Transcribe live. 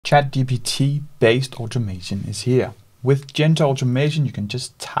ChatGPT based automation is here. With Genta Automation, you can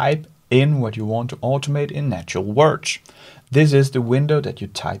just type in what you want to automate in natural words. This is the window that you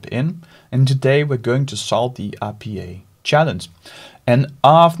type in, and today we're going to solve the RPA challenge, an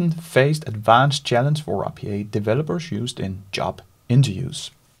often faced advanced challenge for RPA developers used in job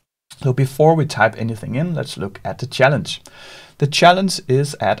interviews. So before we type anything in, let's look at the challenge. The challenge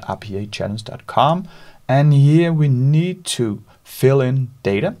is at rpachallenge.com, and here we need to fill in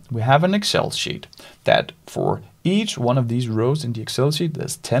data. We have an Excel sheet that for each one of these rows in the Excel sheet,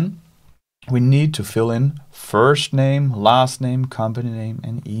 there's 10. We need to fill in first name, last name, company name,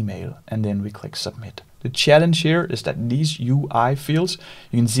 and email, and then we click submit. The challenge here is that these UI fields,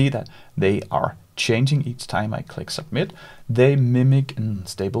 you can see that they are changing each time I click submit. They mimic an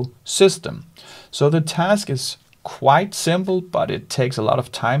unstable system. So the task is quite simple, but it takes a lot of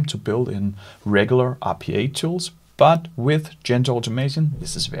time to build in regular RPA tools. But with Genta Automation,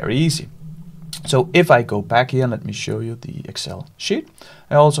 this is very easy. So if I go back here, let me show you the Excel sheet.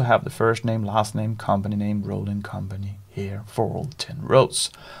 I also have the first name, last name, company name, role in company here for all 10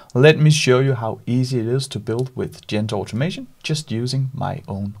 rows. Let me show you how easy it is to build with Genta Automation, just using my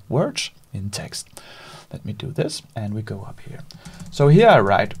own words in text. Let me do this, and we go up here. So here I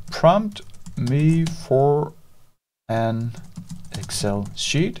write, prompt me for an Excel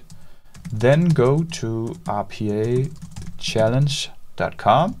sheet, then go to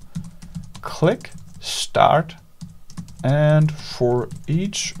rpachallenge.com, click start, and for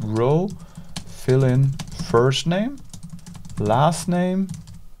each row fill in first name, last name,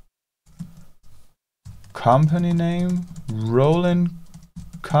 company name, role in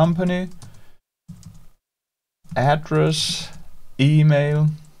company, address, email,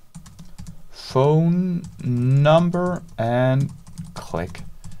 phone number, and click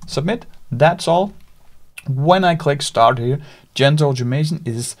submit. That's all. When I click start here, Genta Automation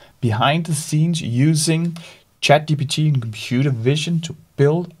is behind the scenes using ChatGPT and Computer Vision to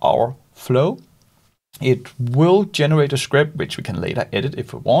build our flow. It will generate a script which we can later edit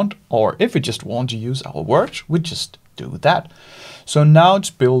if we want, or if we just want to use our words, we just do that. So now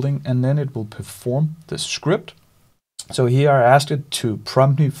it's building, and then it will perform the script. So here I asked it to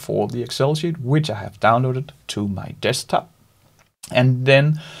prompt me for the Excel sheet, which I have downloaded to my desktop. And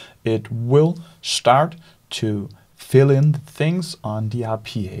then it will start to fill in the things on the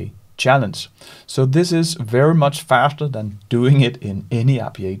RPA challenge. So this is very much faster than doing it in any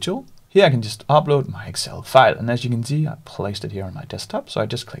RPA tool. Here I can just upload my Excel file, and as you can see, I placed it here on my desktop. So I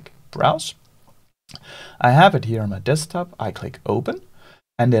just click browse. I have it here on my desktop. I click open,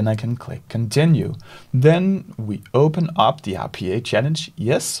 and then I can click continue. Then we open up the RPA challenge.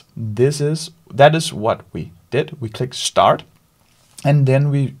 Yes, that is what we did. We click start, and then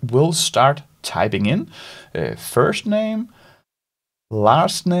we will start typing in first name,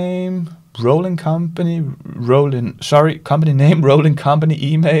 last name, company name, role in company,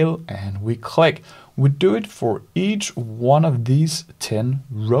 email, and we click. We do it for each one of these 10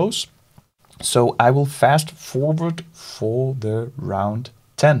 rows. So I will fast forward for the round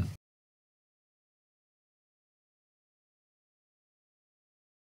 10.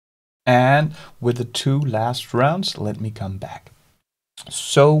 And with the 2 last rounds, let me come back.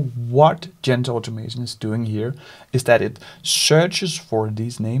 So what Genta Automation is doing here is that it searches for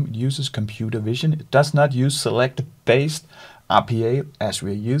this name. It uses computer vision. It does not use select-based RPA as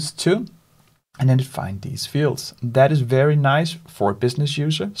we're used to. And then it finds these fields. That is very nice for business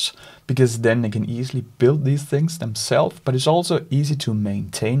users, because then they can easily build these things themselves. But it's also easy to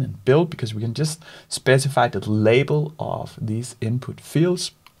maintain and build, because we can just specify the label of these input fields,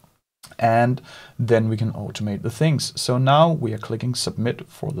 and then we can automate the things. So now we are clicking submit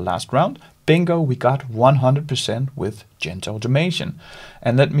for the last round. Bingo, we got 100% with Genta Automation.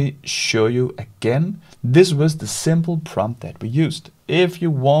 And let me show you again. This was the simple prompt that we used. If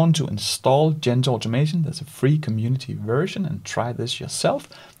you want to install Genta Automation, there's a free community version, and try this yourself.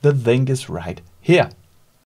 The link is right here.